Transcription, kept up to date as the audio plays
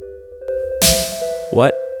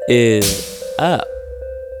What is up?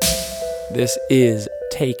 This is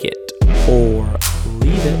Take It or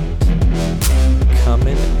Leave It,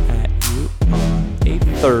 coming at you on a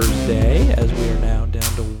Thursday, as we are now down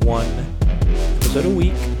to one episode a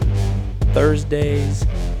week, Thursdays.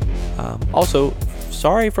 Also,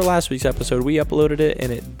 sorry for last week's episode. We uploaded it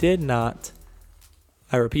and it did not,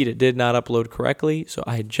 I repeat, it did not upload correctly, so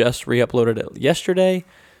I just re-uploaded it yesterday.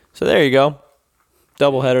 So there you go.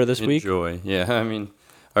 Doubleheader this week. Enjoy. Yeah, I mean,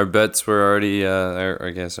 our bets were already,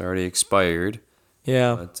 already expired.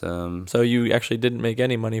 Yeah. But, so you actually didn't make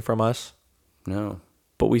any money from us. No.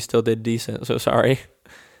 But we still did decent, so sorry.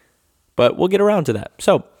 But we'll get around to that.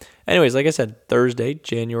 So, anyways, like I said, Thursday,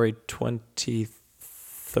 January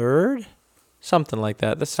 23rd? Something like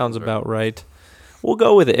that. That sounds about right. We'll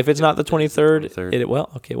go with it. If it's not the 23rd, it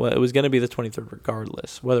was going to be the 23rd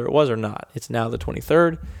regardless, whether it was or not. It's now the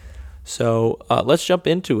 23rd. So let's jump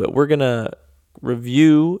into it. We're going to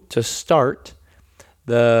review to start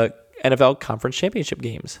the NFL Conference Championship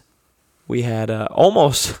games. We had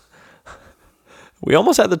almost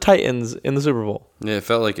had the Titans in the Super Bowl. Yeah, it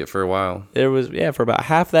felt like it for a while. For about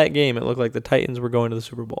half that game, it looked like the Titans were going to the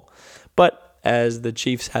Super Bowl. But as the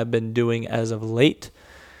Chiefs have been doing as of late,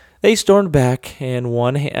 they stormed back and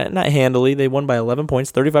won, not handily. They won by 11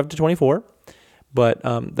 points, 35-24. But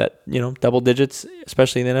double digits,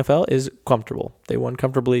 especially in the NFL, is comfortable. They won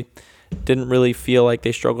comfortably. Didn't really feel like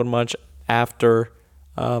they struggled much after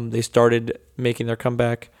they started making their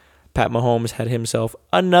comeback. Pat Mahomes had himself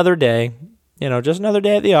another day, just another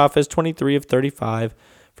day at the office, 23 of 35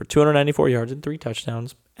 for 294 yards and 3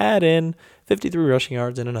 touchdowns. Add in 53 rushing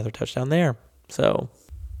yards and another touchdown there. So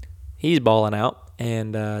he's balling out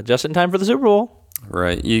and just in time for the Super Bowl.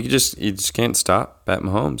 Right. You just can't stop Pat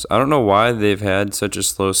Mahomes. I don't know why they've had such a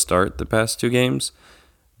slow start the past 2 games,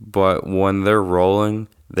 but when they're rolling,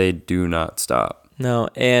 they do not stop. No,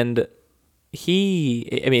 and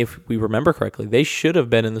if we remember correctly, they should have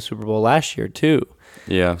been in the Super Bowl last year too.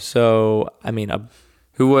 Yeah. So,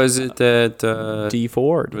 who was it that Dee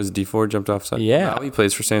Ford. Was Dee Ford jumped off side? Yeah. Now he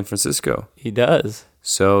plays for San Francisco. He does.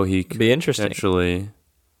 So he could be interesting. Potentially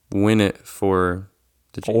win it for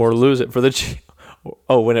the Chiefs. Or lose it for the Chiefs.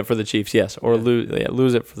 Oh, win it for the Chiefs, yes. Or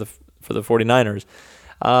lose it for the 49ers.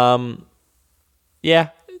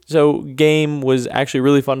 So game was actually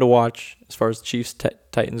really fun to watch as far as Chiefs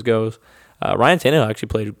Titans goes. Ryan Tannehill actually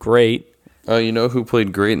played great. You know who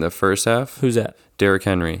played great in the first half? Who's that? Derrick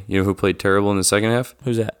Henry. You know who played terrible in the second half?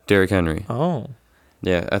 Who's that? Derrick Henry. Oh.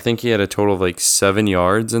 Yeah, I think he had a total of 7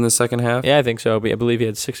 yards in the second half. Yeah, I think so. I believe he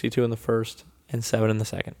had 62 in the first and 7 in the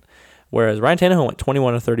second. Whereas Ryan Tannehill went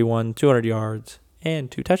 21 of 31, 200 yards,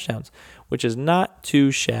 and 2 touchdowns, which is not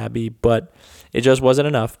too shabby, but it just wasn't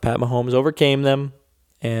enough. Pat Mahomes overcame them,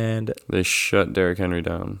 and they shut Derrick Henry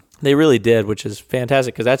down. They really did, which is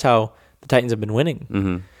fantastic because that's how the Titans have been winning.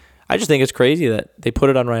 Mm-hmm. I just think it's crazy that they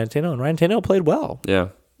put it on Ryan Tannehill, and Ryan Tannehill played well. Yeah.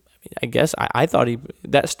 I guess I thought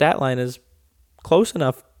that stat line is close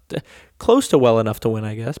to well enough to win,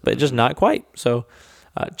 I guess, but just not quite. So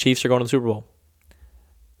Chiefs are going to the Super Bowl.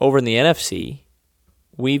 Over in the NFC,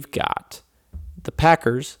 we've got the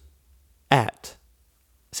Packers at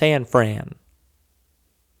San Fran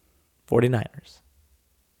 49ers.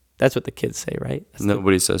 That's what the kids say, right?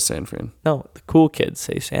 Nobody says San Fran. No, the cool kids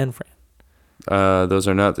say San Fran. Those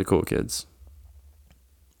are not the cool kids.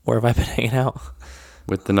 Where have I been hanging out?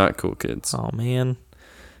 With the not cool kids. Oh, man.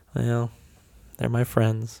 Well, they're my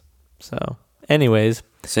friends. So, anyways.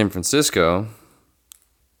 San Francisco,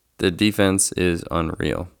 the defense is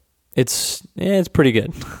unreal. It's pretty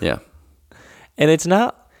good. Yeah. And it's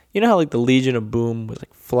not, how the Legion of Boom was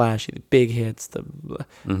flashy, the big hits, this,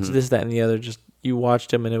 that, and the other. Just you watched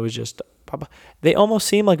them and it was just, they almost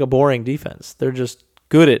seem like a boring defense. They're just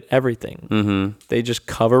good at everything. Mm-hmm. They just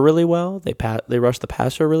cover really well. They rush the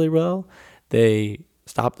passer really well. They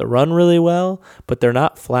stop the run really well, but they're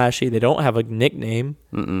not flashy. They don't have a nickname.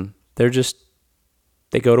 Mm-mm.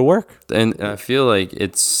 They go to work. And I feel like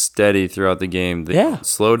it's steady throughout the game. They don't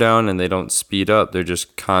slow down and they don't speed up. They're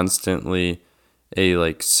just constantly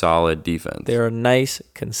a solid defense. They're a nice,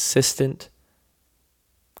 consistent,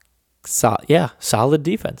 solid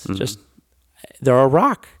defense. Mm-hmm. Just they're a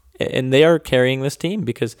rock, and they are carrying this team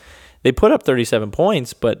because they put up 37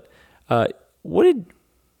 points. But what did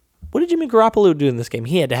Jimmy Garoppolo do in this game?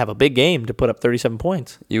 He had to have a big game to put up 37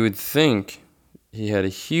 points. You would think he had a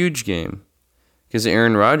huge game because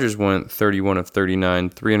Aaron Rodgers went 31 of 39,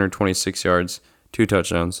 326 yards, 2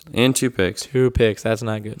 touchdowns, and 2 picks. 2 picks. That's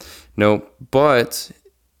not good. No, but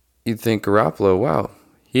you'd think Garoppolo, wow,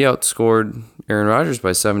 he outscored Aaron Rodgers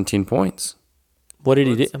by 17 points. What did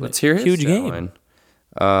he do? Let's hear his huge stat game. line.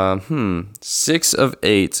 6 of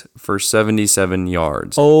 8 for 77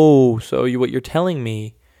 yards. Oh, so what you're telling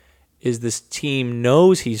me is this team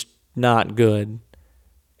knows he's not good,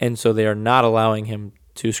 and so they are not allowing him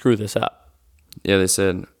to screw this up. Yeah, they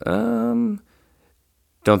said, don't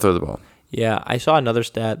throw the ball. Yeah, I saw another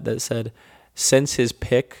stat that said since his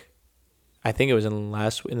pick, I think it was in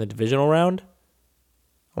the divisional round.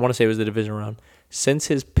 I want to say it was the divisional round. Since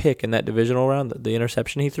his pick in that divisional round, the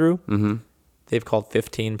interception he threw, they've called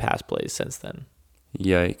 15 pass plays since then.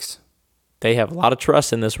 Yikes. They have a lot of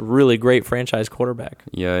trust in this really great franchise quarterback.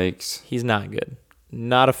 Yikes. He's not good.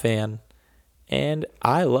 Not a fan. And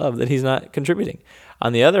I love that he's not contributing.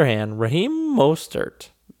 On the other hand, Raheem Mostert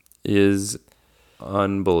is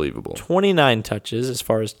unbelievable. 29 touches as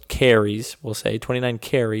far as carries, we'll say. 29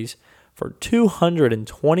 carries for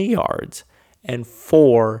 220 yards and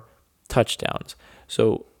 4 touchdowns.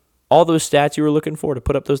 So all those stats you were looking for to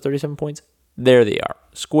put up those 37 points, there they are.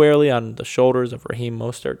 Squarely on the shoulders of Raheem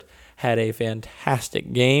Mostert. Had a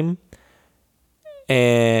fantastic game.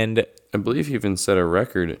 And I believe he even set a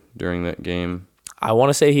record during that game. I want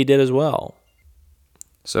to say he did as well.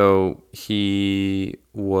 So he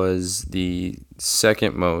was the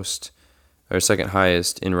second highest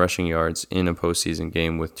in rushing yards in a postseason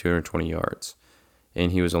game with 220 yards.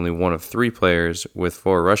 And he was only one of 3 players with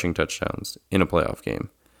 4 rushing touchdowns in a playoff game.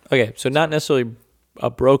 Okay, so not necessarily a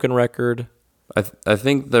broken record. I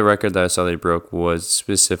think the record that I saw they broke was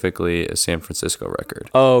specifically a San Francisco record.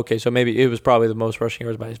 Oh, okay, so maybe it was probably the most rushing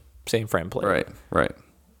yards by a San Fran player. Right.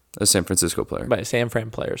 A San Francisco player. By a San Fran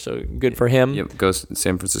player, so good for him. Yep, goes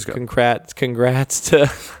San Francisco. Congrats to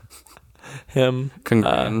him.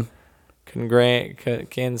 Congrats.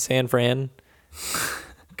 San Fran.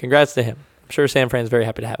 Congrats to him. I'm sure San Fran's very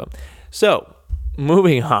happy to have him. So,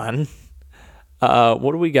 moving on.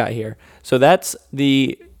 What do we got here? So that's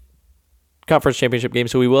the conference championship game.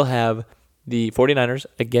 So we will have the 49ers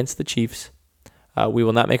against the Chiefs. We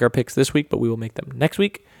will not make our picks this week, but we will make them next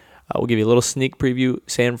week. We'll give you a little sneak preview.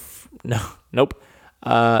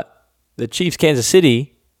 The Chiefs, Kansas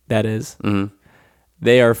City, that is. Mm-hmm.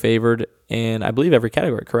 They are favored in, I believe, every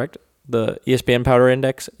category, correct? The ESPN Power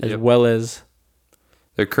Index, as well as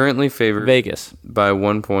they're currently favored Vegas by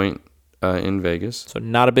 1 point in Vegas. So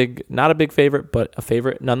not a big favorite, but a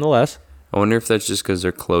favorite nonetheless. I wonder if that's just because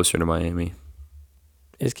they're closer to Miami.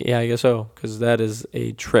 Yeah, I guess so, because that is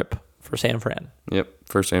a trip for San Fran. Yep,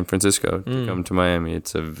 for San Francisco to come to Miami.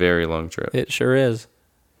 It's a very long trip. It sure is.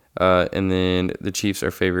 And then the Chiefs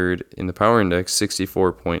are favored in the Power Index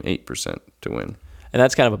 64.8% to win. And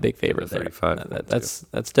that's kind of a big favorite there. 35.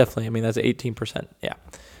 That's definitely, that's 18%. Yeah.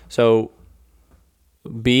 So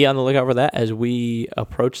be on the lookout for that as we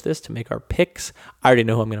approach this to make our picks. I already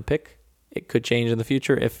know who I'm going to pick. It could change in the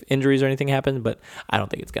future if injuries or anything happen, but I don't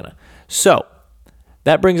think it's going to. So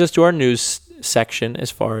that brings us to our news section as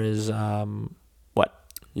far as what?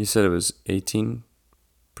 You said it was 18%?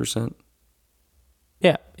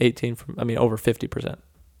 Yeah, 18 from, over 50%.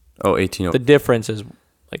 Oh, 18. The difference is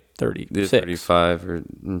like 36. 35 or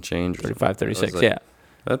change. 35, 36, like, yeah.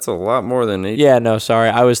 That's a lot more than 18. Yeah, no, sorry.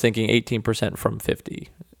 I was thinking 18% from 50,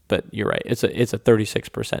 but you're right. It's a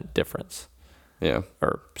 36% difference. Yeah.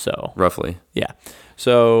 Or so. Roughly. Yeah.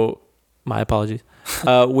 So, my apologies.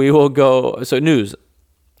 We will go. So, news.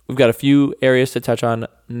 We've got a few areas to touch on.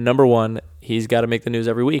 Number one, he's got to make the news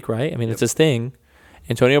every week, right? It's his thing.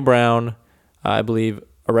 Antonio Brown, I believe,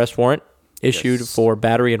 arrest warrant issued for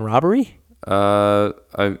battery and robbery. I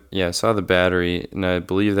saw the battery, and I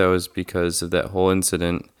believe that was because of that whole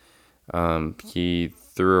incident. He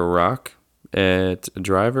threw a rock at a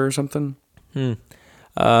driver or something.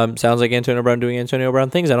 Sounds like Antonio Brown doing Antonio Brown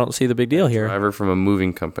things. I don't see the big deal here. Driver from a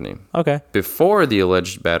moving company. Okay. Before the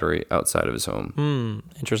alleged battery outside of his home.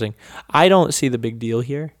 Interesting. I don't see the big deal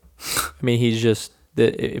here. He's just,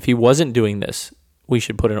 if he wasn't doing this, we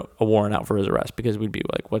should put a warrant out for his arrest because we'd be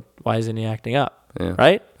like, what? Why isn't he acting up? Yeah.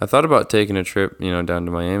 Right? I thought about taking a trip, down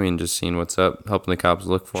to Miami and just seeing what's up, helping the cops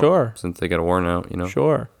look for him since they got a warrant out,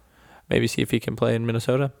 Sure. Maybe see if he can play in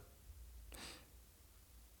Minnesota.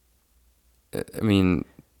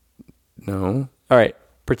 No. All right.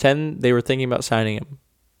 Pretend they were thinking about signing him.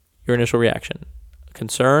 Your initial reaction.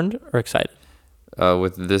 Concerned or excited?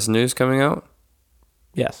 With this news coming out?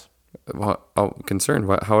 Yes. Concerned.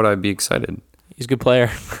 How would I be excited? He's a good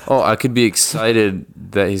player. I could be excited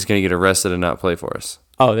that he's going to get arrested and not play for us.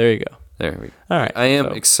 Oh, there you go. There we go. All right. I am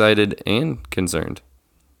excited and concerned.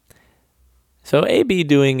 So AB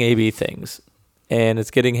doing AB things, and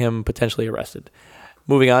it's getting him potentially arrested.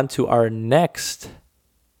 Moving on to our next,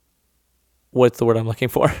 what's the word I'm looking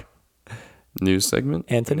for? News segment?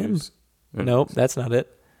 Antonym? News. Nope, that's not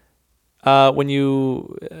it. When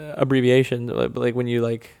you abbreviation, like when you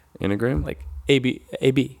like Anagram? like AB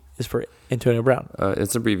is for Antonio Brown.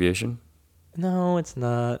 It's abbreviation. No, it's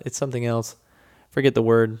not. It's something else. Forget the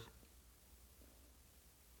word.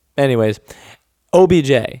 Anyways,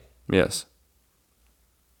 OBJ. Yes.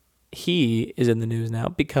 He is in the news now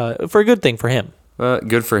because for a good thing for him.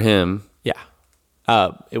 Good for him. Yeah.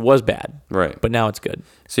 It was bad. Right. But now it's good.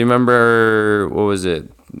 So you remember, what was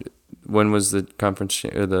it? When was the conference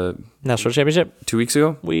or the National championship 2 weeks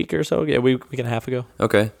ago? week or so. Yeah, week and a half ago.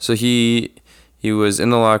 Okay. So he was in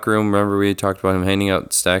the locker room. Remember we talked about him handing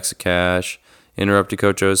out stacks of cash, interrupted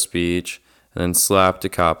Coach O's speech, and then slapped a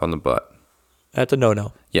cop on the butt. That's a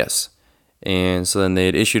no-no. Yes. And so then they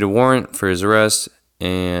had issued a warrant for his arrest,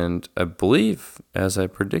 and I believe, as I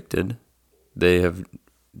predicted, they have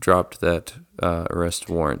dropped that arrest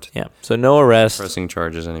warrant. Yeah. So no arrest. Pressing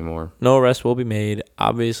charges anymore. No arrest will be made.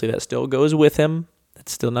 Obviously, that still goes with him.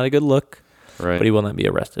 That's still not a good look. Right. But he will not be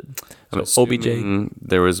arrested. I'm So OBJ, assuming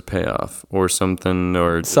there was a payoff or something,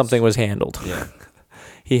 or something was handled. Yeah.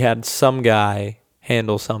 He had some guy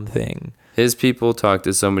handle something. His people talked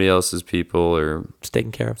to somebody else's people, or It's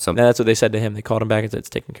taken care of. Something. And that's what they said to him. They called him back and said it's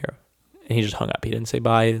taken care of. And he just hung up. He didn't say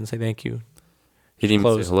bye. He didn't say thank you. he didn't even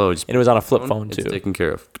Closed. say hello. Just And it was on a flip phone, it's too. taken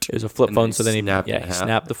care of. It was a flip And phone. then So then he snapped it in half.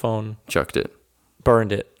 snapped the phone, Chucked it.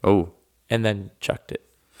 burned it, Oh. and then chucked it.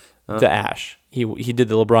 The ash. He did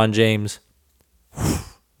the LeBron James.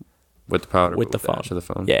 With the powder. With but the phone. ash of the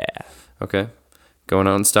phone. Yeah. Okay. Going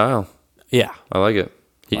out in style. Yeah. I like it.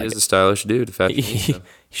 He Like is it. a stylish dude. He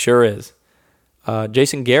sure is.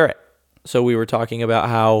 Jason Garrett. So we were talking about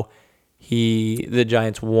how the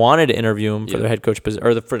Giants wanted to interview him for their head coach position,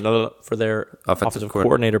 or for their offensive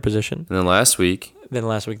coordinator position. And then last week. Then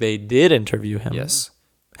last week they did interview him. Yes.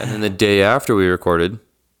 And then the day after we recorded.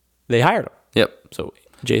 They hired him. Yep. So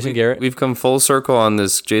Jason Garrett. We've come full circle on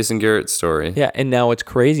this Jason Garrett story. Yeah, and now what's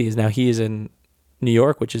crazy is now he is in New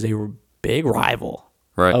York, which is a big rival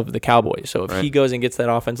of the Cowboys. So if he goes and gets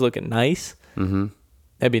that offense looking nice,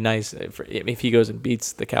 that'd be nice if he goes and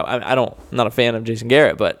beats the Cow. I'm not a fan of Jason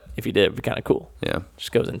Garrett, but if he did, it'd be kind of cool. Yeah.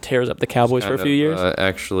 Just goes and tears up the Cowboys for a few years.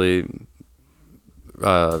 Actually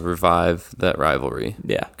revive that rivalry.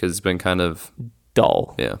 Yeah. Because it's been kind of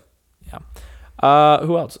dull. Yeah.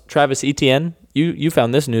 Who else? Travis Etienne. You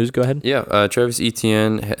found this news. Go ahead. Yeah. Travis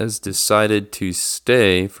Etienne has decided to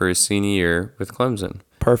stay for his senior year with Clemson.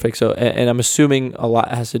 Perfect. So, and I'm assuming a lot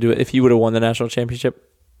has to do with if he would have won the national championship,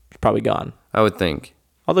 he's probably gone. I would think.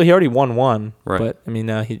 Although he already won one, Right. But I mean,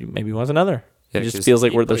 he maybe wants another. Yeah, it just feels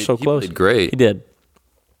like they're so close. He played great. He did.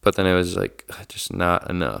 But then it was like just not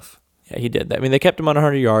enough. Yeah, he did. I mean, they kept him on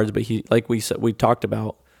 100 yards, but he, like we talked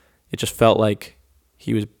about, it just felt like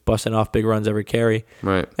he was busting off big runs every carry.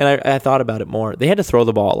 Right. And I thought about it more. They had to throw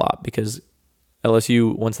the ball a lot because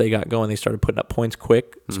LSU, once they got going, they started putting up points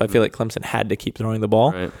quick. So I feel like Clemson had to keep throwing the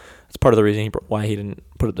ball. Right. That's part of the reason why he didn't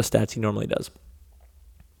put up the stats he normally does.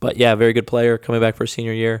 But yeah, very good player coming back for a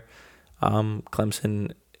senior year.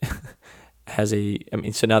 Clemson has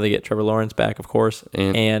so now they get Trevor Lawrence back, of course,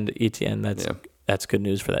 and Etienne. That's good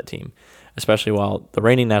news for that team, especially while the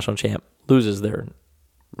reigning national champ loses their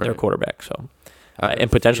quarterback. So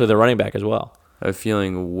and potentially their running back as well. I have a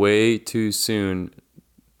feeling way too soon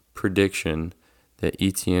prediction that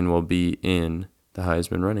Etienne will be in the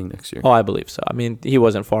Heisman running next year. Oh, I believe so. I mean, he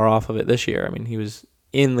wasn't far off of it this year. I mean, he was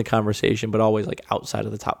in the conversation, but always like outside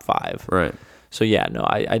of the top 5. Right. So yeah, no,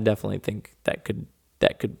 I definitely think that could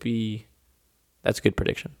be that's a good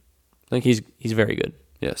prediction. I think he's very good.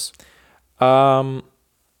 Yes. Go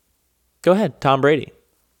ahead, Tom Brady.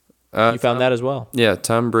 You found that as well. Yeah,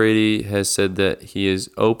 Tom Brady has said that he is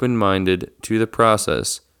open-minded to the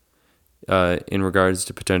process in regards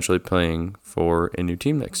to potentially playing for a new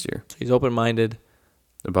team next year. So he's open-minded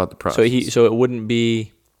about the process. So it wouldn't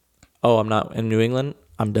be, oh, I'm not in New England,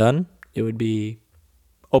 I'm done. It would be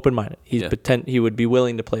open-minded. He would be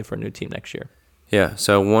willing to play for a new team next year. Yeah,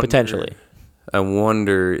 so potentially. I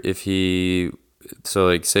wonder if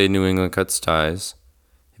say New England cuts ties,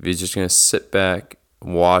 if he's just going to sit back,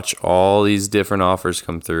 watch all these different offers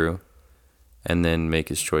come through, and then make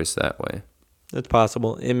his choice that way. That's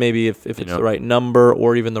possible. And maybe if it's the right number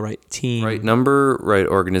or even the right team. Right number, right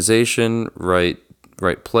organization, right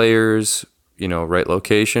players, right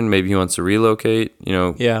location. Maybe he wants to relocate,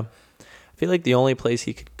 Yeah. I feel like the only place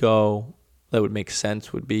he could go that would make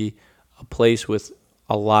sense would be a place with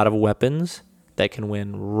a lot of weapons that can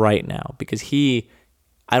win right now. Because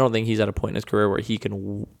I don't think he's at a point in his career where he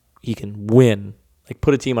can win. Like,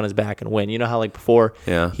 put a team on his back and win. You know how, like, before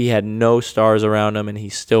he had no stars around him and he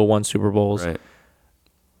still won Super Bowls? Right.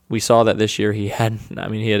 We saw that this year he had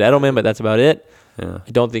Edelman, but that's about it. Yeah.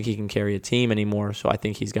 I don't think he can carry a team anymore, so I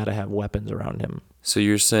think he's got to have weapons around him. So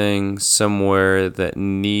you're saying somewhere that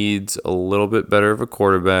needs a little bit better of a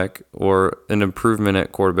quarterback or an improvement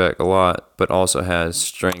at quarterback a lot, but also has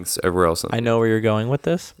strengths everywhere else. I know where you're going with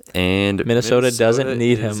this. And Minnesota doesn't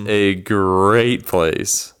need is him. A great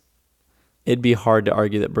place. It'd be hard to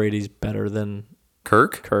argue that Brady's better than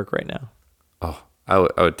Kirk right now. Oh, I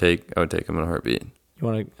would take him in a heartbeat. You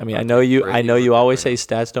want to? I mean, I know you always say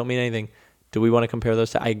stats don't mean anything. Do we want to compare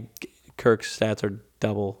those to? Kirk's stats are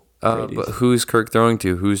double. But who's Kirk throwing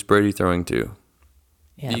to? Who's Brady throwing to?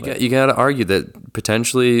 Yeah, you got to argue that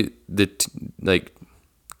potentially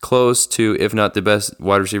close to, if not the best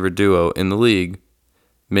wide receiver duo in the league,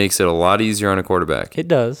 makes it a lot easier on a quarterback. It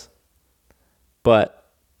does,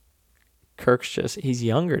 but Kirk's he's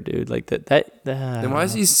younger, dude. Like that. Then why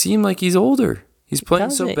does he seem like he's older? He's playing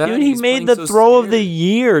so bad. Dude, he made the throw of the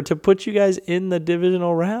year to put you guys in the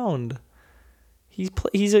divisional round.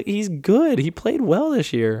 He's good. He played well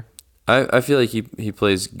this year. I feel like he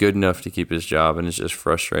plays good enough to keep his job, and it's just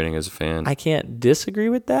frustrating as a fan. I can't disagree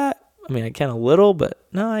with that. I mean, I can a little, but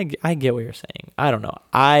no, I get what you're saying. I don't know.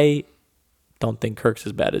 I don't think Kirk's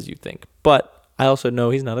as bad as you think, but I also know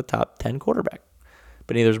he's not a top 10 quarterback.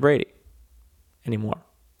 But neither is Brady anymore.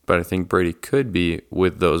 But I think Brady could be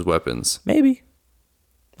with those weapons. Maybe.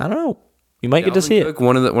 I don't know. You might get to see Cook, it.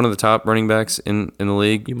 one of the top running backs in the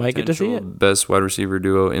league. You might get to see it. Best wide receiver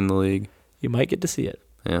duo in the league. You might get to see it.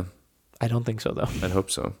 Yeah. I don't think so though. I'd hope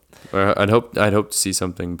so. Or I'd hope to see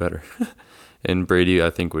something better. And Brady, I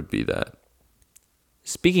think, would be that.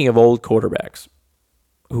 Speaking of old quarterbacks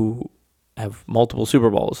who have multiple Super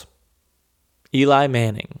Bowls, Eli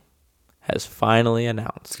Manning has finally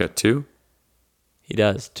announced. He's got 2? He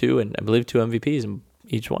does. 2, and I believe 2 MVPs in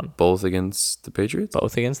each one. Both against the Patriots?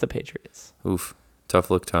 Both against the Patriots. Oof.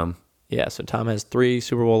 Tough look, Tom. Yeah, so Tom has 3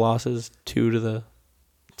 Super Bowl losses, 2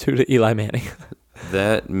 to Eli Manning.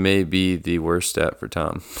 That may be the worst stat for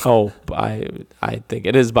Tom. Oh, I think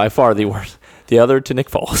it is by far the worst. The other to Nick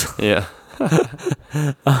Foles. Yeah.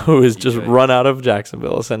 Who is just run out of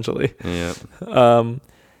Jacksonville, essentially. Yeah.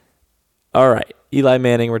 All right. Eli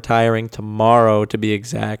Manning retiring tomorrow, to be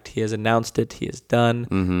exact. He has announced it. He is done.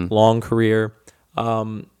 Mm-hmm. Long career.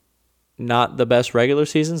 Not the best regular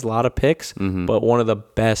seasons, a lot of picks, but one of the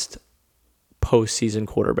best postseason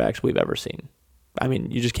quarterbacks we've ever seen. I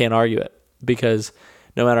mean, you just can't argue it because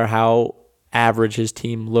no matter how average his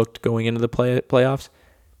team looked going into the playoffs,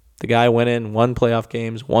 the guy went in, won playoff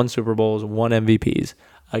games, won Super Bowls, won MVPs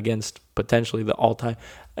against potentially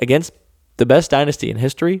against the best dynasty in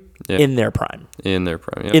history in their prime. In their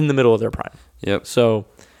prime, in the middle of their prime. Yep. So,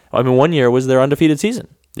 I mean, one year was their undefeated season.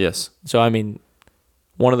 Yes. So, I mean,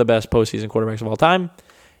 one of the best postseason quarterbacks of all time,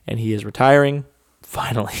 and he is retiring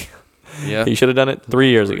finally. Yeah. He should have done it 3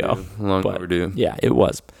 years ago. Long overdue. Yeah, it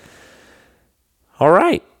was. All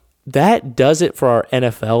right. That does it for our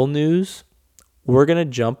NFL news. We're going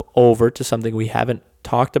to jump over to something we haven't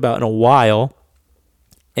talked about in a while,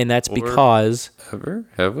 and that's because... Ever?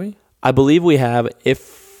 Have we? I believe we have.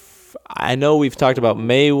 I know we've talked about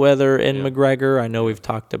Mayweather and McGregor. I know we've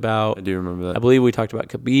talked about... I do remember that. I believe we talked about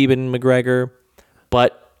Khabib and McGregor,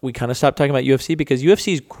 but we kind of stopped talking about UFC because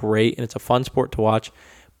UFC is great and it's a fun sport to watch,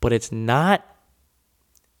 but it's not...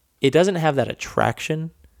 It doesn't have that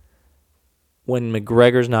attraction when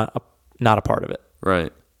McGregor's not a part of it.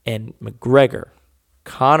 Right. And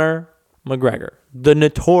Conor McGregor, the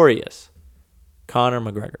notorious Conor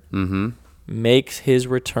McGregor, makes his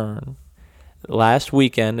return last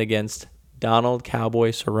weekend against Donald Cowboy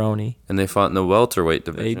Cerrone. And they fought in the welterweight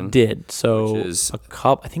division. They did. So which is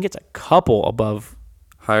I think it's a couple above.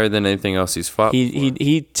 Higher than anything else he's fought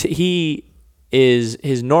He is,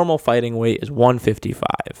 his normal fighting weight is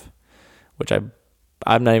 155, which I'm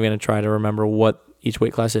not even going to try to remember what each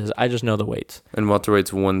weight class is. I just know the weights. And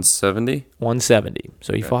welterweight's 170? 170.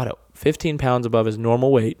 So he fought at 15 pounds above his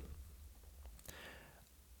normal weight.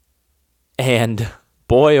 And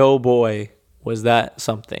boy, oh boy, was that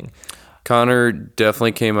something. Conor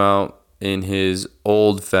definitely came out in his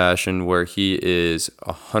old fashion where he is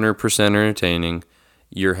 100% entertaining.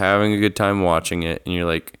 You're having a good time watching it, and you're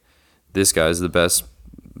like, this guy's the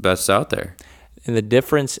best out there. And the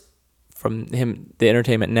difference from him, the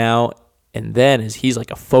entertainment now and then, is he's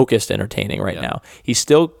like a focused entertaining right now. He's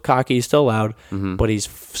still cocky, he's still loud, but he's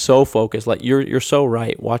so focused. Like you're so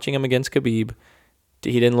right. Watching him against Khabib,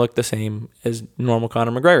 he didn't look the same as normal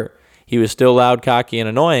Conor McGregor. He was still loud, cocky, and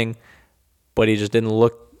annoying, but he just didn't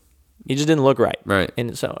look right. Right.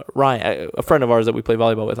 And so Ryan, a friend of ours that we play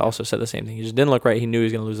volleyball with, also said the same thing. He just didn't look right. He knew he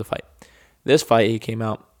was going to lose the fight. This fight, he came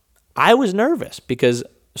out. I was nervous because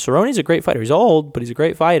Cerrone's a great fighter. He's old, but he's a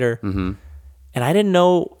great fighter. Mm-hmm. And I didn't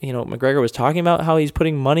know, McGregor was talking about how he's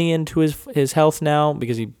putting money into his health now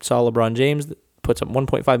because he saw LeBron James that puts up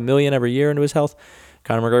 $1.5 million every year into his health.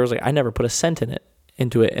 Conor McGregor was like, I never put a cent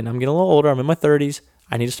into it, and I'm getting a little older. I'm in my 30s.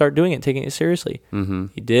 I need to start doing it, taking it seriously. Mm-hmm.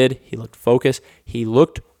 He did. He looked focused. He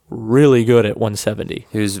looked really good at 170.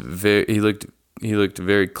 He looked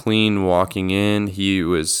very clean walking in. He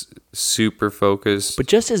was super focused. But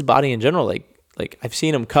just his body in general, like I've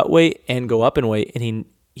seen him cut weight and go up in weight, and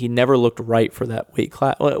he never looked right for that weight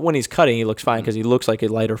class. When he's cutting, he looks fine because he looks like a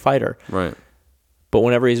lighter fighter. Right. But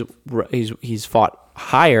whenever he's fought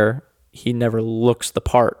higher, he never looks the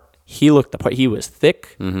part. He looked the part. He was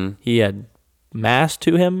thick. Mm-hmm. He had mass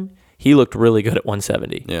to him. He looked really good at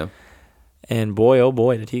 170. Yeah. And boy, oh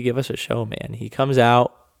boy, did he give us a show, man. He comes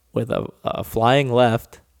out with a flying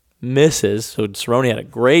left, misses. So Cerrone had a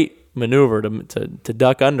great maneuver to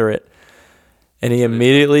duck under it. And he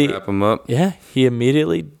immediately wrap him up. Yeah,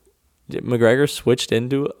 McGregor switched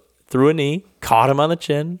through a knee, caught him on the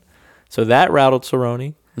chin. So that rattled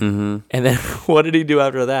Cerrone. Mm-hmm. And then what did he do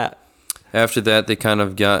after that? After that, they kind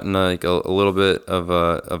of got in like a little bit of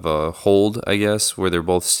a hold, I guess, where they're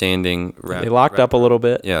both standing. They locked up a little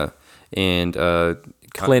bit. Yeah, and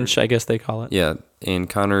clinch, I guess they call it. Yeah, and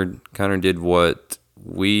Conor did what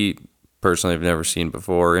we personally have never seen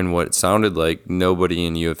before, and what it sounded like nobody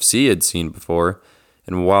in UFC had seen before.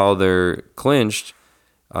 And while they're clinched,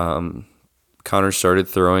 Conor started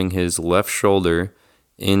throwing his left shoulder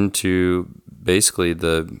into basically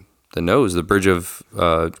the nose, the bridge of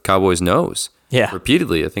Cowboy's nose. Yeah.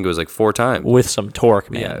 Repeatedly. I think it was like 4 times. With some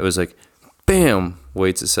torque, man. Yeah, it was like, bam,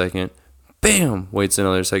 waits a second, bam, waits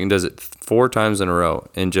another second, does it 4 times in a row.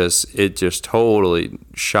 And it just totally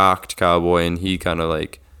shocked Cowboy, and he kind of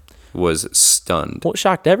like was stunned. Well, it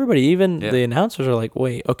shocked everybody. Even the announcers are like,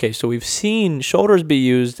 wait, okay, so we've seen shoulders be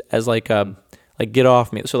used as like get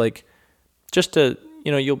off me. So like just to,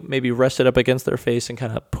 you'll maybe rest it up against their face and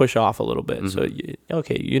kind of push off a little bit.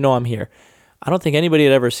 Mm-hmm. So, I'm here. I don't think anybody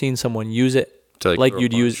had ever seen someone use it to like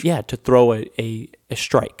you'd use, to throw a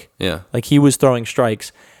strike. Yeah. Like he was throwing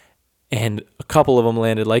strikes, and a couple of them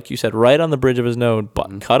landed, like you said, right on the bridge of his nose,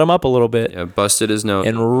 but cut him up a little bit. Yeah, busted his nose.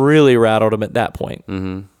 And really rattled him at that point.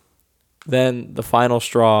 Mm-hmm. Then the final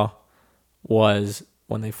straw was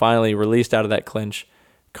when they finally released out of that clinch.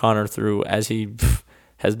 Conor threw, as he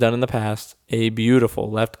has done in the past, a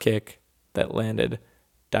beautiful left kick that landed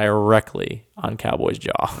directly on Cowboy's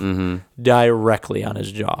jaw. Mm-hmm. Directly on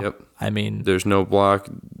his jaw. Yep. I mean, there's no block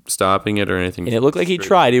stopping it or anything. And it looked like he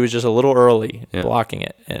tried. He was just a little early blocking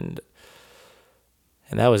it. And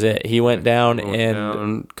that was it. He went down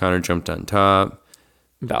and Conor jumped on top.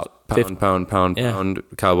 About pound.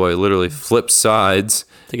 Cowboy literally flipped sides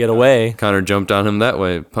to get away. Conor jumped on him that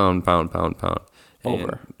way. Pound. Over.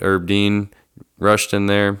 And Herb Dean rushed in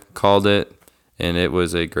there, called it, and it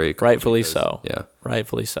was a great call. Rightfully so. Yeah.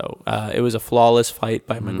 Rightfully so. It was a flawless fight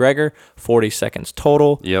by McGregor. 40 seconds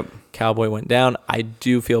total. Yep. Cowboy went down. I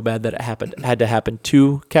do feel bad that it had to happen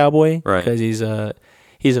to Cowboy. Right. Because he's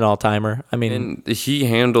an all-timer. I mean, and he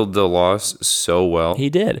handled the loss so well.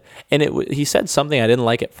 He did. And he said something I didn't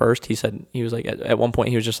like at first. He was like, at one point,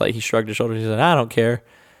 he was just like, he shrugged his shoulders. He said, I don't care.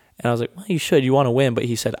 And I was like, well, you should. You want to win. But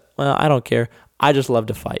he said, well, I don't care. I just love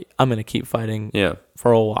to fight. I'm going to keep fighting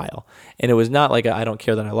for a while. And it was not like I don't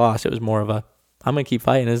care that I lost. It was more of I'm going to keep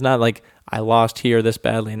fighting. It's not like I lost here this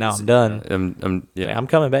badly and now I'm done. I'm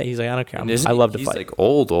coming back. He's like, I don't care. I love to fight. He's like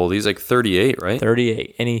old. He's like 38, right?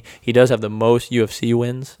 38. And he does have the most UFC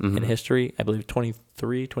wins in history. I believe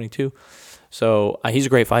 23, 22. So he's a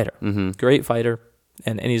great fighter. Mm-hmm. Great fighter.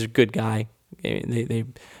 And he's a good guy.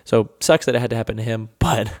 So sucks that it had to happen to him,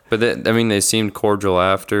 but they seemed cordial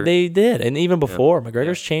after. They did, and even before,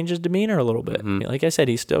 McGregor's changed his demeanor a little bit. Mm-hmm. Like I said,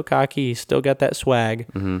 he's still cocky, he's still got that swag,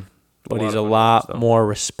 but he's a lot more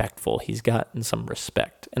respectful. He's gotten some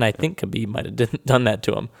respect, and I think Khabib might have done that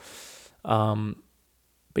to him.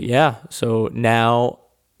 But yeah, so now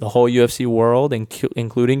the whole UFC world,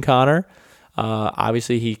 including Conor,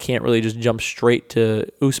 obviously he can't really just jump straight to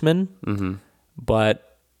Usman, but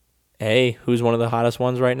hey, who's one of the hottest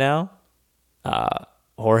ones right now?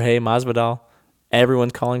 Jorge Masvidal.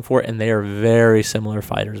 Everyone's calling for it, and they are very similar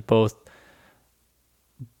fighters. Both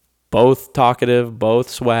talkative, both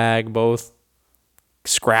swag, both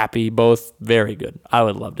scrappy, both very good. I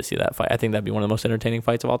would love to see that fight. I think that'd be one of the most entertaining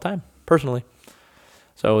fights of all time, personally.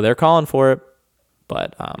 So they're calling for it,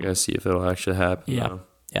 but you gotta see if it'll actually happen. Yeah,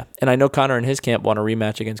 yeah. And I know Conor and his camp want a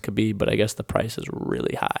rematch against Khabib, but I guess the price is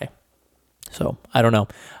really high. So I don't know.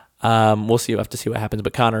 We'll see. We'll have to see what happens.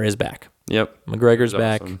 But Conor is back. Yep. McGregor's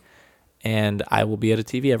back. Awesome. And I will be at a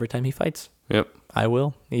TV every time he fights. Yep. I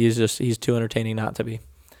will. He's too entertaining not to be.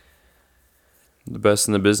 The best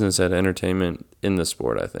in the business at entertainment in the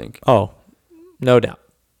sport, I think. Oh, no doubt.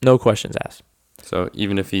 No questions asked. So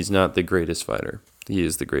even if he's not the greatest fighter, he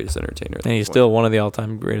is the greatest entertainer. And he's still one of the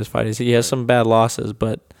all-time greatest fighters. He has some bad losses,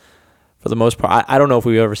 but for the most part, I don't know if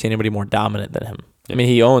we've ever seen anybody more dominant than him. I mean,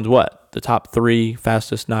 he owns what? The top 3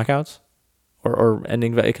 fastest knockouts? Or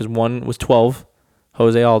ending, because one was 12,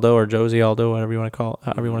 Jose Aldo or Josie Aldo, whatever you want to call it,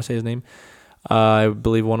 however you want to say his name. I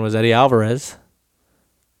believe one was Eddie Alvarez.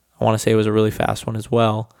 I want to say it was a really fast one as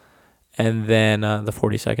well. And then the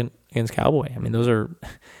 42nd against Cowboy. I mean,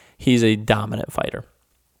 he's a dominant fighter.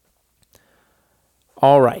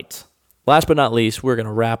 All right. Last but not least, we're going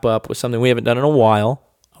to wrap up with something we haven't done in a while.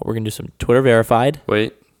 We're going to do some Twitter verified.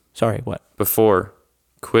 Wait. Sorry, what? Before,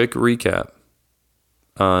 quick recap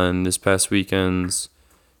on this past weekend's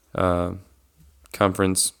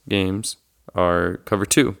conference games are cover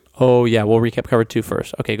 2. Oh, yeah, we'll recap cover 2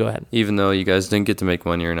 first. Okay, go ahead. Even though you guys didn't get to make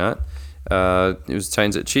money or not. It was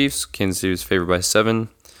Titans at Chiefs. Kansas City was favored by 7.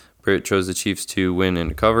 Britt chose the Chiefs to win and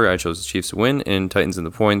to cover. I chose the Chiefs to win and Titans in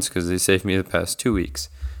the points because they saved me the past 2 weeks.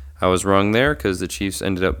 I was wrong there because the Chiefs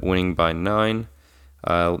ended up winning by 9.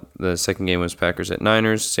 The second game was Packers at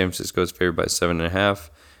Niners. San Francisco was favored by 7.5.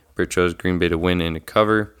 Britt chose Green Bay to win and to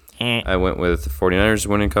cover. I went with the 49ers to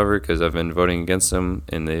win and cover because I've been voting against them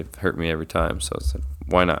and they've hurt me every time. So I said,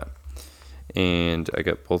 why not? And I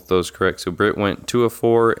got both those correct. So Britt went 2 of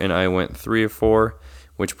 4 and I went 3 of 4,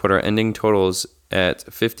 which put our ending totals at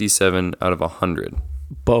 57 out of 100.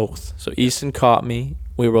 Both. So Easton caught me.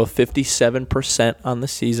 We were 57% on the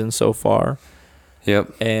season so far.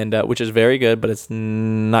 Yep. And which is very good, but it's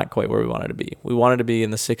not quite where we wanted to be. We wanted to be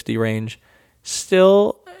in the 60 range.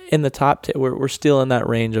 Still in the top 10. We're still in that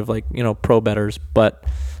range of pro bettors, but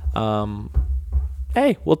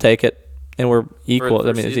hey, we'll take it. And we're equal.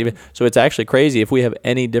 I mean, it's even. So it's actually crazy if we have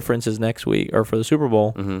any differences next week or for the Super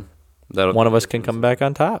Bowl. Mm-hmm. One of us can come back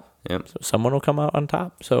on top. Yep. So someone will come out on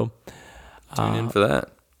top. So tune in for that.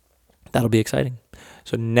 That'll be exciting.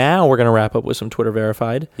 So now we're going to wrap up with some Twitter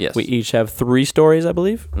verified. Yes. We each have 3 stories, I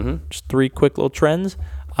believe. Mm-hmm. Just 3 quick little trends.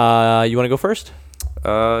 You want to go first?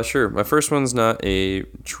 Sure. My first one's not a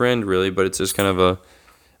trend really, but it's just kind of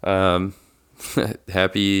a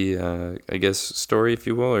happy, I guess, story, if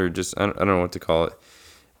you will, or just I don't know what to call it.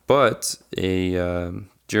 But a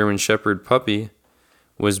German Shepherd puppy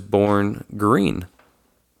was born green.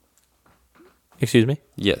 Excuse me?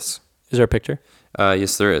 Yes. Is there a picture?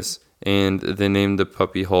 Yes, there is. And they named the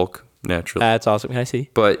puppy Hulk naturally. That's awesome. Can I see?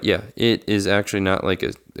 But yeah, it is actually not like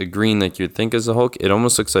a green like you would think is a Hulk. It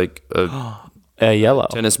almost looks like a yellow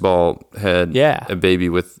tennis ball had a baby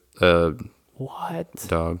with a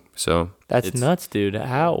dog. So that's nuts, dude.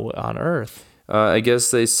 How on earth? I guess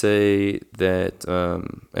they say that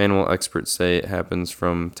animal experts say it happens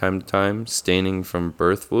from time to time, staining from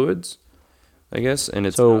birth fluids, I guess, and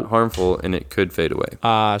it's not harmful and it could fade away.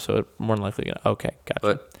 So it's more than likely gonna. Okay, gotcha.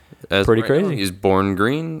 But pretty crazy. Now, he's born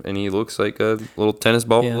green and he looks like a little tennis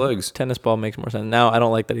ball with legs. Tennis ball makes more sense. Now I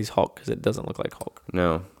don't like that he's Hulk because it doesn't look like Hulk.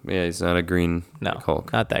 No, yeah, he's not a green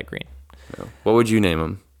Hulk. Not that green. No. What would you name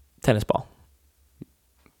him? Tennis ball.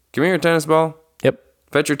 Come here, tennis ball. Yep.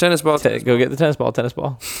 Fetch your tennis ball. Go get the tennis ball. Tennis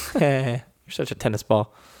ball. You're such a tennis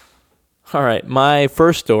ball. All right, my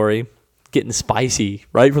first story, getting spicy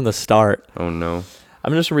right from the start. Oh no.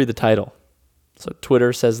 I'm just gonna read the title. So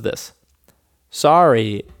Twitter says this.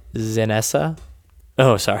 Sorry, Zanessa.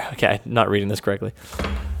 Oh, sorry. Okay, I'm not reading this correctly.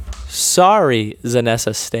 Sorry,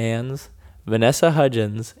 Zanessa Stans. Vanessa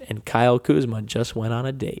Hudgens and Kyle Kuzma just went on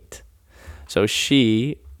a date. So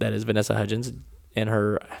she, that is Vanessa Hudgens, and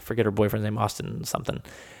her, I forget her boyfriend's name, Austin something,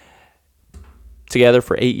 together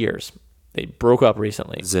for 8 years. They broke up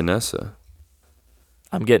recently. Zanessa.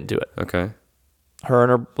 I'm getting to it. Okay. Her and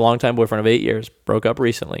her longtime boyfriend of 8 years broke up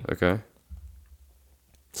recently. Okay.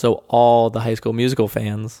 So all the High School Musical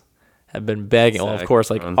fans have been begging. Well, of course,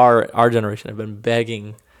 like our generation have been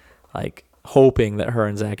begging, like hoping that her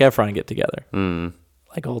and Zac Efron get together,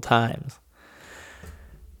 like old times.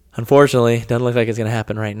 Unfortunately, doesn't look like it's going to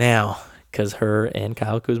happen right now because her and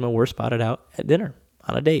Kyle Kuzma were spotted out at dinner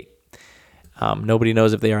on a date. Nobody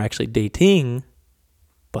knows if they are actually dating,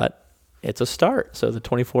 but it's a start. So the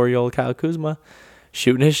 24-year-old Kyle Kuzma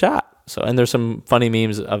shooting his shot. So, and there's some funny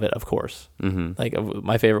memes of it, of course. Mm-hmm. Like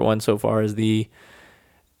my favorite one so far is the,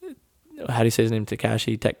 how do you say his name?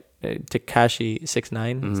 Tekashi 6ix9ine.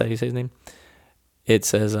 Mm-hmm. Is that how you say his name? It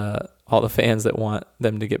says all the fans that want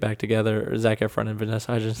them to get back together, or Zac Efron and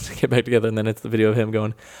Vanessa Hudgens to get back together, and then it's the video of him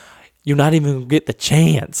going, "You're not even gonna get the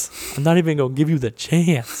chance. I'm not even gonna give you the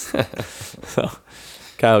chance." So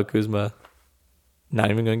Kyle Kuzma,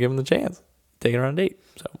 not even gonna give him the chance. taking her on a date.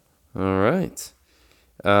 So All right.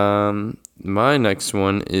 My next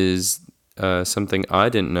one is something I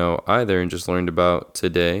didn't know either and just learned about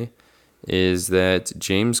today, is that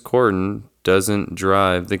James Corden doesn't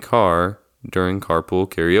drive the car during carpool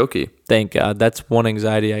karaoke. thank God. That's one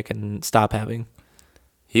anxiety I can stop having.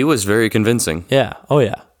 He was very convincing. Yeah. Oh,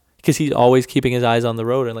 yeah. Because he's always keeping his eyes on the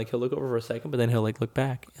road, and like he'll look over for a second, but then he'll like look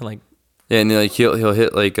back and like. Yeah, and like he'll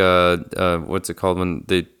hit like what's it called when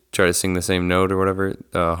they try to sing the same note or whatever,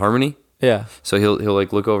 harmony. Yeah. So he'll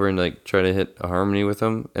like look over and like try to hit a harmony with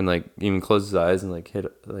him, and like even close his eyes and like hit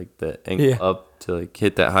like the ankle up to like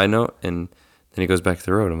hit that high note, and then he goes back to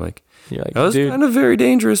the road. I'm like, You're like, that was dude. kind of very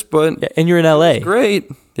dangerous, but Yeah, and you're in LA.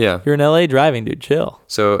 great. Yeah. You're in LA driving, dude. Chill.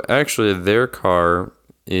 So actually, their car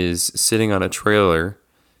is sitting on a trailer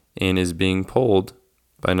and is being pulled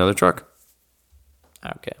by another truck.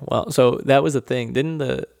 Okay. Well, so that was the thing. Didn't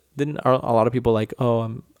a lot of people like,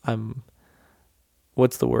 oh, I'm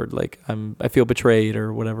what's the word? Like I feel betrayed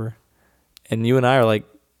or whatever. And you and I are like,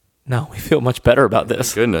 no, we feel much better about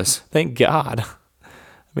this. Goodness. Thank God. I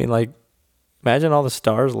mean, like, imagine all the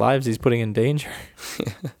stars' lives he's putting in danger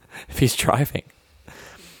if he's driving.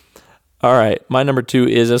 All right, my number 2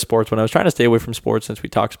 is a sports one. I was trying to stay away from sports since we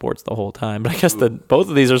talk sports the whole time, but I guess both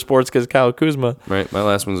of these are sports because Kyle Kuzma. Right. My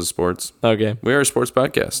last one's a sports. Okay. We are a sports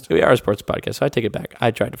podcast. We are a sports podcast, so I take it back.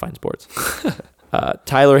 I tried to find sports.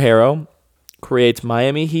 Tyler Harrow creates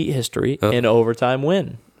Miami Heat history in overtime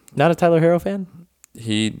win. Not a Tyler Harrow fan?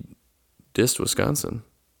 He dissed Wisconsin.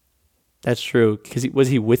 That's true. Because was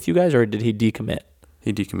he with you guys or did he decommit?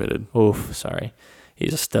 He decommitted. Oof, sorry.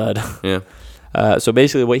 He's a stud. Yeah. So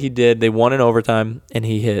basically what he did, they won in overtime, and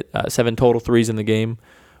he hit 7 total threes in the game,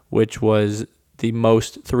 which was the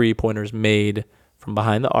most three-pointers made from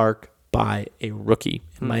behind the arc by a rookie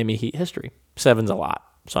in Miami Heat history. 7's a lot.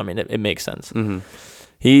 So, I mean, it makes sense. Mm-hmm.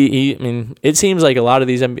 I mean, it seems like a lot of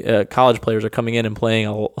these college players are coming in and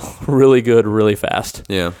playing really good, really fast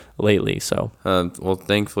lately. So, well,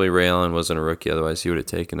 thankfully Ray Allen wasn't a rookie. Otherwise, he would have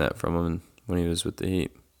taken that from him when he was with the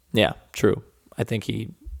Heat. Yeah, true. I think he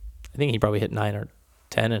probably hit 9 or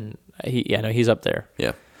 10, and he's up there.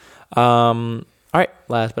 Yeah. All right.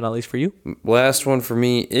 Last but not least for you. Last one for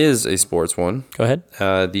me is a sports one. Go ahead.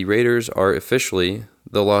 The Raiders are officially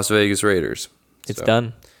the Las Vegas Raiders. It's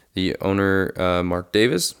done. The owner, Mark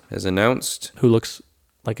Davis, has announced. Who looks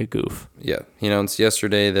like a goof. Yeah. He announced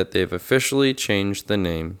yesterday that they've officially changed the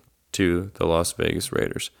name to the Las Vegas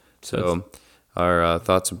Raiders. So our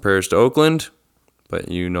thoughts and prayers to Oakland, but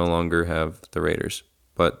you no longer have the Raiders.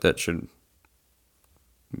 But that should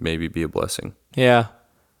maybe be a blessing. Yeah.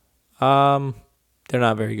 They're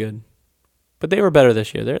not very good. But they were better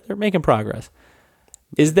this year. They're making progress.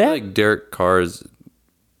 Is that like Derek Carr's,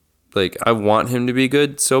 like, I want him to be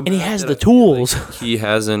good so bad. And he has the tools. Like he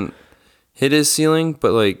hasn't hit his ceiling,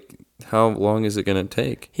 but like how long is it going to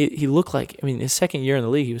take? He looked like, I mean, his second year in the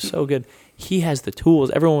league, he was so good. He has the tools.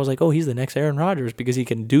 Everyone was like, "Oh, he's the next Aaron Rodgers because he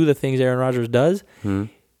can do the things Aaron Rodgers does."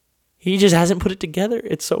 He just hasn't put it together.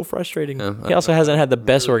 It's so frustrating. He also hasn't had the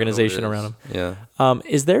best organization around him. Yeah.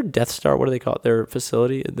 Is their Death Star, what do they call it? Their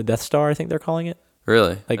facility, the Death Star, I think they're calling it.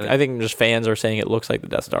 Really? I think just fans are saying it looks like the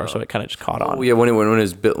Death Star, so it kind of just caught on. Oh, yeah, when it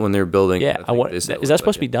was built, when they were building. Yeah, is that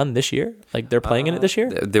supposed to be done this year? Like they're playing in it this year?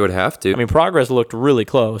 They would have to. I mean, progress looked really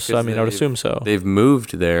close. So I mean, I would assume so. They've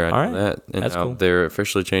moved there. I know that, and that's now cool. they're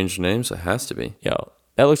officially changed names. So it has to be. Yo,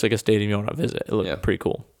 that looks like a stadium you want to visit. It looked pretty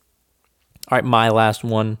cool. All right, my last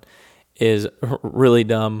one is really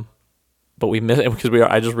dumb, but we missed it because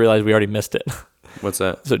I just realized we already missed it. What's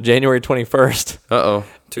that? So January 21st.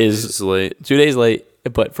 2 days late. 2 days late,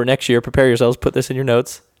 but for next year, prepare yourselves. Put this in your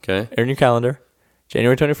notes. Okay. In your calendar.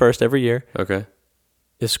 January 21st every year. Okay.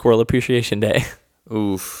 Is Squirrel Appreciation Day.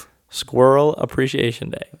 Oof. Squirrel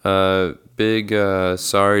Appreciation Day. Big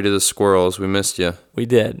sorry to the squirrels. We missed you. We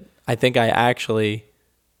did. I think I actually...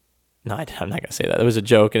 No, I'm not going to say that. It was a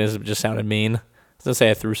joke, and it just sounded mean. I was going to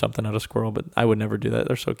say I threw something at a squirrel, but I would never do that.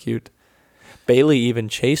 They're so cute. Bailey even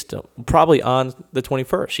chased him, probably on the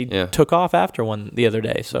 21st. She took off after one the other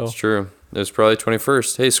day. So it's true. It was probably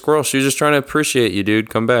 21st. Hey, squirrel, she was just trying to appreciate you, dude.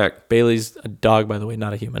 Come back. Bailey's a dog, by the way,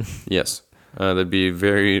 not a human. Yes. That'd be a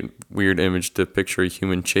very weird image to picture a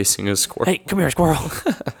human chasing a squirrel. Hey, come here, squirrel.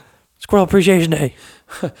 Squirrel Appreciation Day.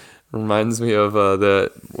 Reminds me of I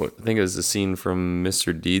think it was the scene from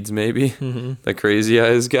Mr. Deeds, maybe. Mm-hmm. The crazy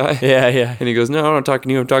eyes guy. Yeah, yeah. And he goes, "No, I'm not talking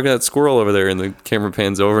to you. I'm talking to that squirrel over there." And the camera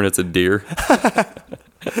pans over, and it's a deer.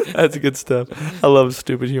 That's good stuff. I love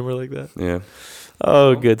stupid humor like that. Yeah.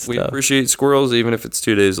 Oh, good stuff. We appreciate squirrels, even if it's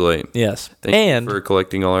 2 days late. Yes. Thank you for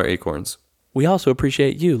collecting all our acorns. We also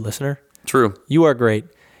appreciate you, listener. True. You are great.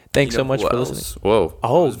 Thanks You know so much who for else? listening. Whoa.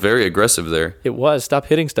 Oh. It was very aggressive there. It was. Stop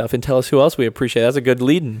hitting stuff and tell us who else we appreciate. That's a good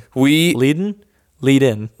lead-in. Lead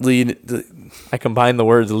in. I combine the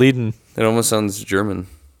words lead-in. It almost sounds German.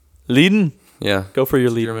 Lead-in. Yeah. Go for your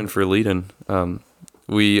lead. German for lead-in.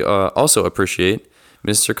 We also appreciate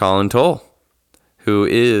Mr. Colin Toll, who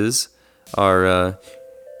is our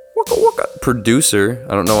producer.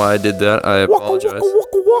 I don't know why I did that. I apologize.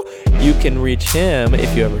 You can reach him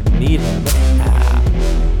if you ever need him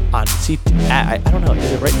on CT. I don't know.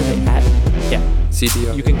 Is it right to say at? Yeah. CT.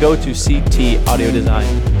 You can go to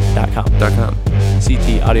ctaudiodesign.com. .com.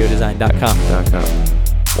 ctaudiodesign.com. .com.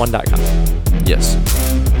 .com. Yes.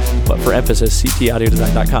 But for emphasis,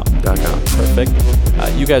 ctaudiodesign.com. .com. Perfect.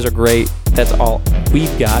 You guys are great. That's all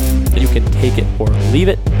we've got. You can take it or leave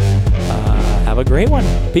it. Have a great one.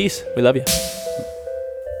 Peace. We love you.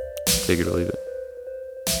 Take it or leave it.